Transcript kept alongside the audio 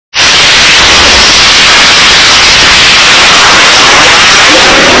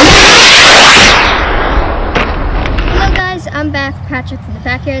Patrick from the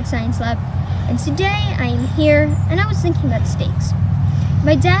Backyard Science Lab, and today I am here and I was thinking about steaks.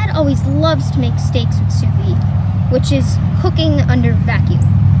 My dad always loves to make steaks with sous vide, which is cooking under vacuum.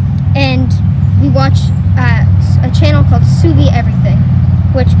 And we watch a channel called Sous Vide Everything,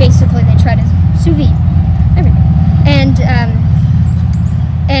 which basically they try to sous vide everything.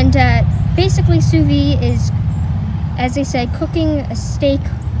 And basically sous vide is, as they say, cooking a steak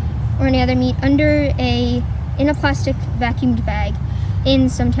or any other meat in a plastic vacuumed bag in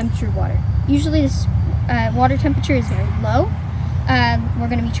some temperature water. Usually this water temperature is very low. We're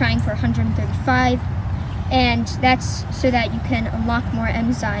going to be trying for 135, and that's so that you can unlock more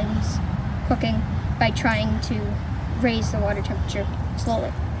enzymes cooking by trying to raise the water temperature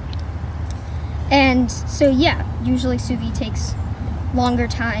slowly. And so yeah, usually sous vide takes longer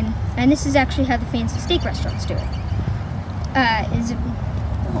time, and this is actually how the fancy steak restaurants do it.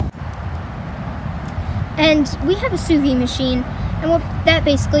 And we have a sous vide machine, and what that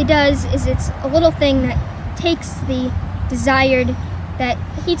basically does is it's a little thing that takes that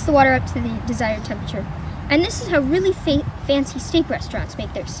heats the water up to the desired temperature. And this is how really fancy steak restaurants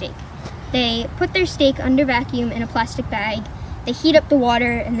make their steak. They put their steak under vacuum in a plastic bag, they heat up the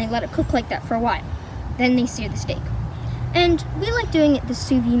water, and they let it cook like that for a while. Then they sear the steak. And we like doing it the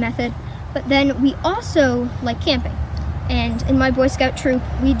sous vide method, but then we also like camping. And in my Boy Scout troop,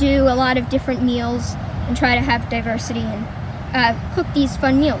 we do a lot of different meals and try to have diversity and cook these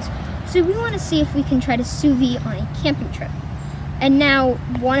fun meals. So we want to see if we can try to sous vide on a camping trip. And now,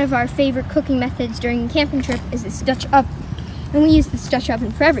 one of our favorite cooking methods during a camping trip is this Dutch oven. And we use this Dutch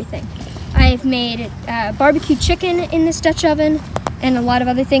oven for everything. I've made barbecue chicken in this Dutch oven and a lot of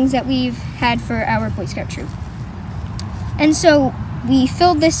other things that we've had for our Boy Scout troop. And so we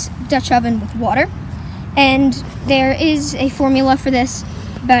filled this Dutch oven with water, and there is a formula for this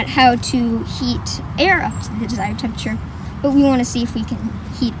about how to heat air up to the desired temperature, but we want to see if we can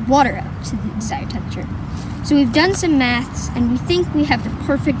heat water up to the desired temperature. So we've done some maths, and we think we have the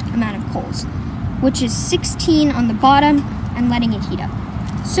perfect amount of coals, which is 16 on the bottom and letting it heat up.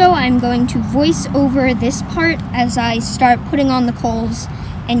 So I'm going to voice over this part as I start putting on the coals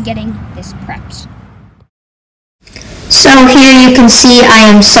and getting this prepped. So here you can see I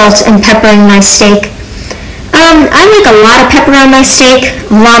am salt and peppering my steak. I like a lot of pepper on my steak,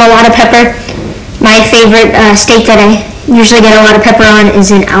 a lot of pepper. My favorite steak that I usually get a lot of pepper on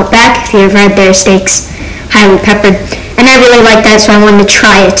is in Outback. If you ever had their steaks, highly peppered. And I really like that, so I wanted to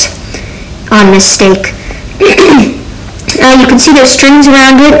try it on this steak. You can see there's strings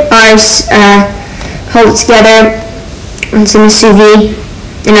around it, ours hold it together. It's in the sous vide,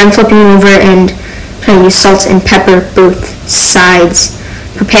 and I'm flipping over and trying to use salt and pepper both sides,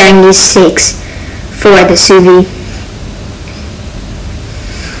 preparing these steaks for the sous vide.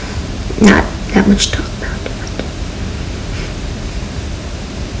 Not that much to talk about it.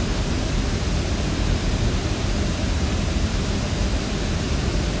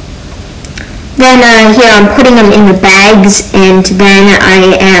 Then here I'm putting them in the bags, and then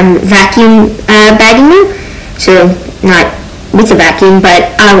I am vacuum bagging them. So not with a vacuum,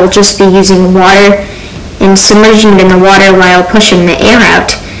 but I will just be using water and submerging it in the water while pushing the air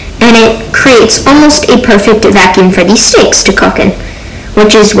out. And it creates almost a perfect vacuum for these steaks to cook in,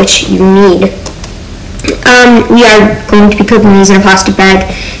 which is what you need. We are going to be cooking these in a plastic bag.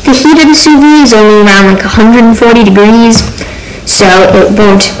 The heat of the sous vide is only around like 140 degrees, so it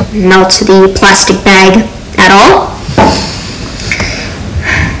won't melt the plastic bag at all.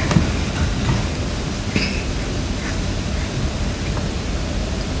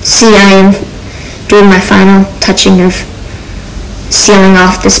 See, I am doing my final touching of sealing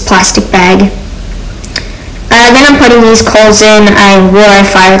off this plastic bag. Then I'm putting these coals in. I wore a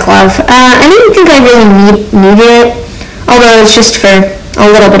fire glove. I didn't think I really needed it, although it's just for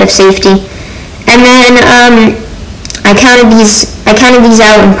a little bit of safety. And then I counted these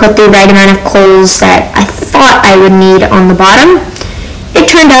out and put the right amount of coals that I thought I would need on the bottom.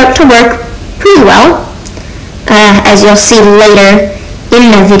 It turned out to work pretty well, as you'll see later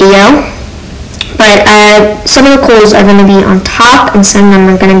in the video. But some of the coals are going to be on top and some of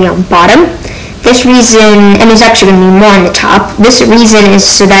them are going to be on bottom. This reason, and there's actually going to be more on the top, this reason is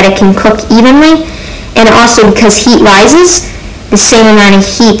so that it can cook evenly, and also because heat rises, the same amount of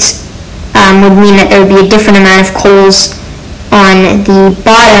heat would mean that there would be a different amount of coals on the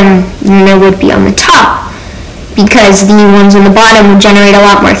bottom than there would be on the top, because the ones on the bottom would generate a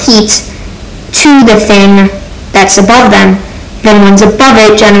lot more heat to the thing that's above them than ones above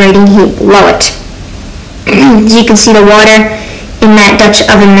it generating heat below it. As you can see the water in that Dutch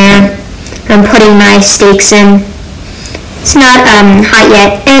oven there. I'm putting my steaks in, It's not hot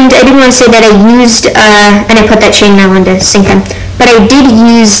yet. And I didn't want to say that I used, and I put that chainmail into sink them, but I did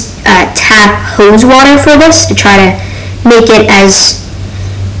use tap hose water for this to try to make it as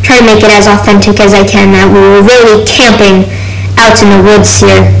authentic as I can. We were really camping out in the woods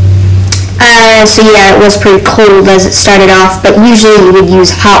here. So yeah, it was pretty cold as it started off, but usually you would use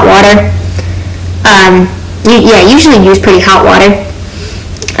hot water. Usually use pretty hot water.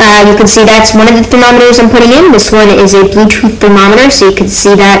 You can see that's one of the thermometers I'm putting in. This one is a Bluetooth thermometer, so you can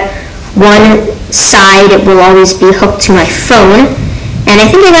see that one side it will always be hooked to my phone. And I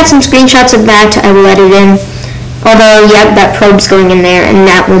think I got some screenshots of that. I will edit in. Although, yep, that probe's going in there, and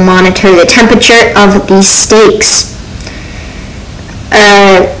that will monitor the temperature of these steaks.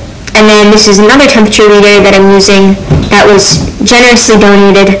 And then this is another temperature reader that I'm using that was generously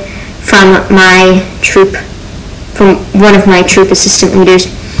donated from one of my troop assistant leaders,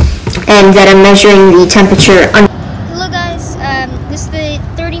 and that I'm measuring the temperature. Hello guys, this is the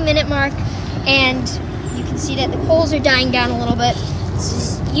 30-minute mark, and you can see that the coals are dying down a little bit. This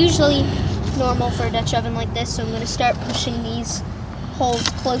is usually normal for a Dutch oven like this, so I'm going to start pushing these holes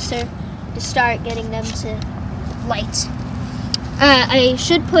closer to start getting them to light. I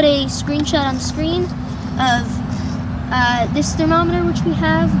should put a screenshot on the screen of this thermometer which we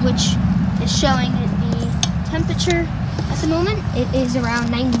have, which is showing the temperature at the moment. It is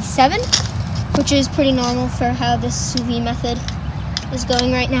around 97, which is pretty normal for how this sous vide method is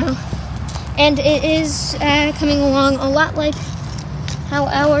going right now. And it is coming along a lot like how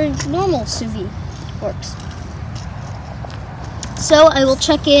our normal sous vide works. So I will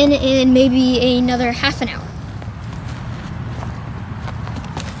check in maybe another half an hour.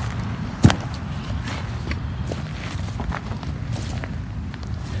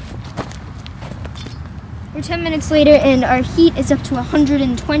 We're 10 minutes later and our heat is up to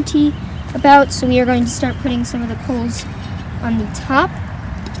 120 about, so we are going to start putting some of the coals on the top.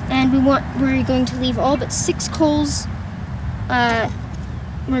 And we're going to leave all but 6 coals.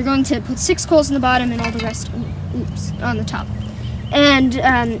 We're going to put 6 coals in the bottom and all the rest on the top. And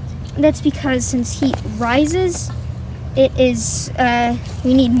that's because since heat rises, it is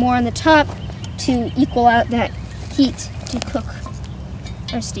we need more on the top to equal out that heat to cook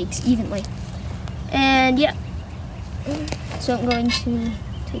our steaks evenly. And yeah, so I'm going to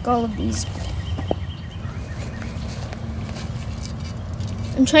take all of these.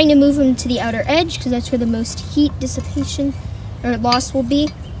 I'm trying to move them to the outer edge because that's where the most heat dissipation or loss will be.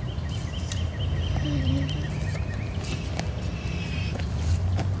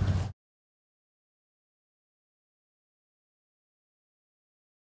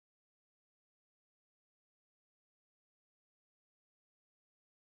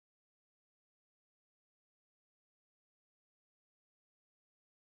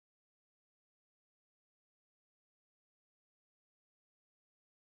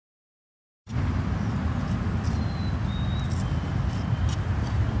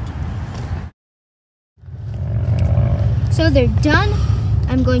 So they're done.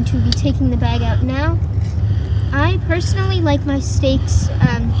 I'm going to be taking the bag out now. I personally like my steaks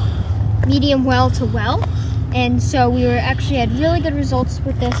medium well to well, and so we actually had really good results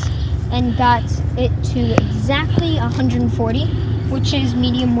with this and got it to exactly 140, which is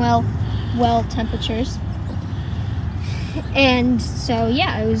medium well temperatures. And so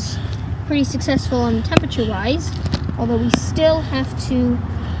yeah, it was pretty successful on temperature wise, although we still have to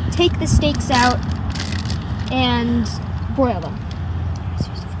take the steaks out and broil them.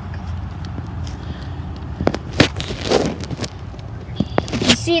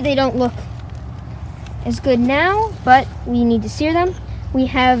 You see they don't look as good now, but we need to sear them. We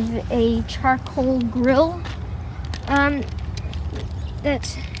have a charcoal grill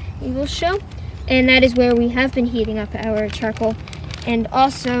that we will show, and that is where we have been heating up our charcoal, and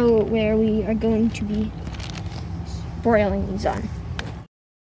also where we are going to be broiling these on.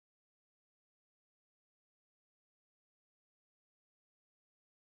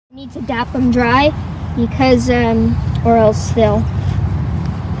 Need to dap them dry because, or else they'll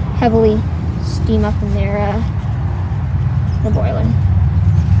heavily steam up in the boiler.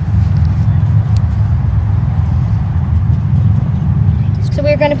 So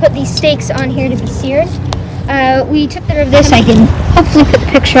we're going to put these steaks on here to be seared. We took care of this. I can hopefully put the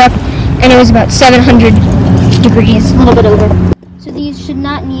picture up, and it was about 700 degrees, a little bit over. So these should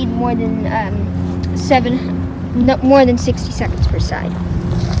not need more than more than 60 seconds per side.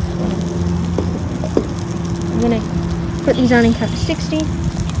 I'm going to put these on and count to 60.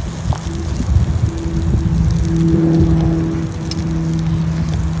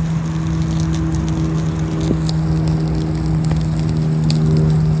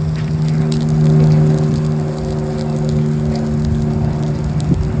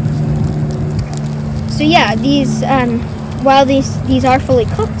 these, while these are fully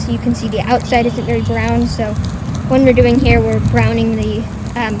cooked, you can see the outside isn't very brown, so what we're doing here, we're browning the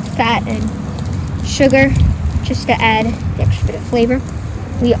fat and sugar just to add the extra bit of flavor.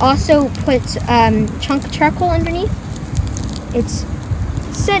 We also put chunk charcoal underneath. It's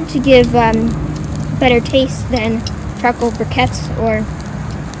said to give better taste than charcoal briquettes or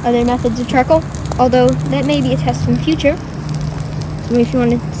other methods of charcoal, although that may be a test in the future if you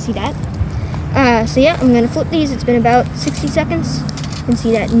wanted to see that. So yeah, I'm going to flip these. It's been about 60 seconds. You can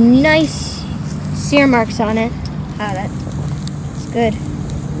see that nice sear marks on it. That's good.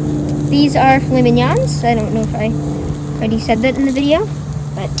 These are filet mignons. I don't know if I already said that in the video,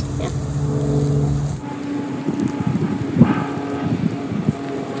 but yeah.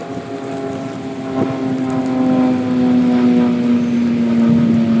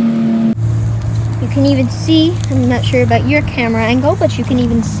 You can even see, I'm not sure about your camera angle, but you can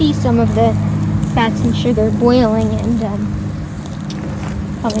even see some of the fats and sugar boiling and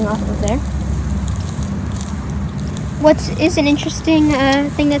coming off of there. What is an interesting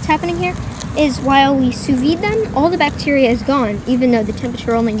thing that's happening here is while we sous vide them, all the bacteria is gone, even though the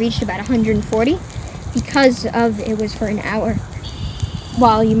temperature only reached about 140, because of it was for an hour.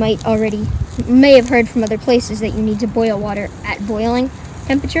 While you may have heard from other places that you need to boil water at boiling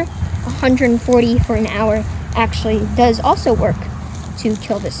temperature, 140 for an hour actually does also work to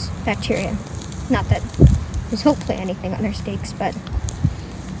kill this bacteria. Not that there's hopefully anything on our steaks, but...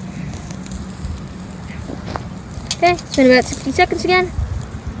 Okay, it's been about 60 seconds again.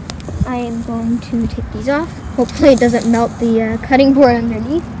 I am going to take these off. Hopefully it doesn't melt the cutting board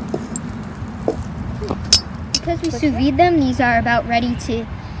underneath. Because we sous vide them, these are about ready to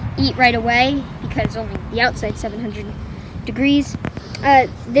eat right away because only the outside 700 degrees.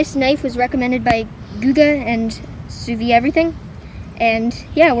 This knife was recommended by Guga and Sous Vide Everything. And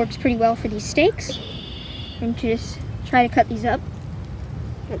yeah, it works pretty well for these steaks. And just try to cut these up.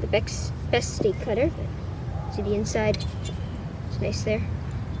 Not the best steak cutter, but see the inside. It's nice there.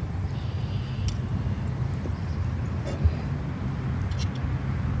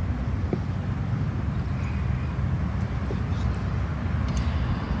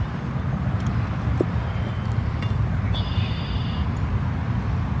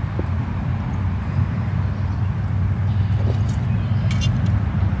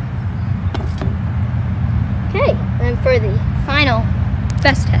 Okay, and for the final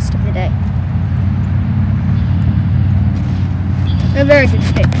best test of the day. A very good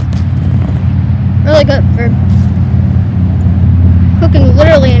steak. Really good for cooking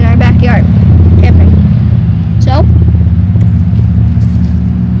literally in our backyard, camping. So,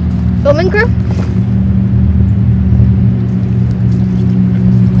 filming crew.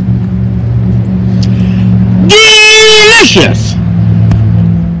 Delicious!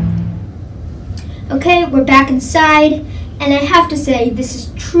 Okay, we're back inside, and I have to say, this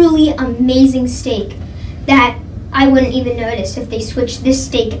is truly amazing steak that I wouldn't even notice if they switched this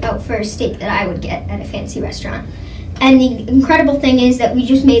steak out for a steak that I would get at a fancy restaurant. And the incredible thing is that we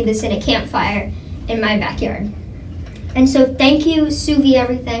just made this in a campfire in my backyard. And so thank you, Sous Vide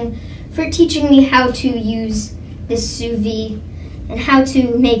Everything, for teaching me how to use this sous vide and how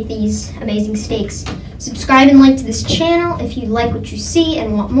to make these amazing steaks. Subscribe and like to this channel if you like what you see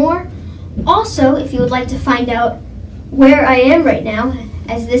and want more. Also, if you would like to find out where I am right now,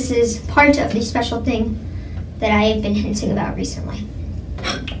 as this is part of the special thing that I have been hinting about recently.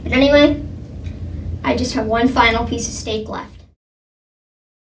 But anyway, I just have one final piece of steak left.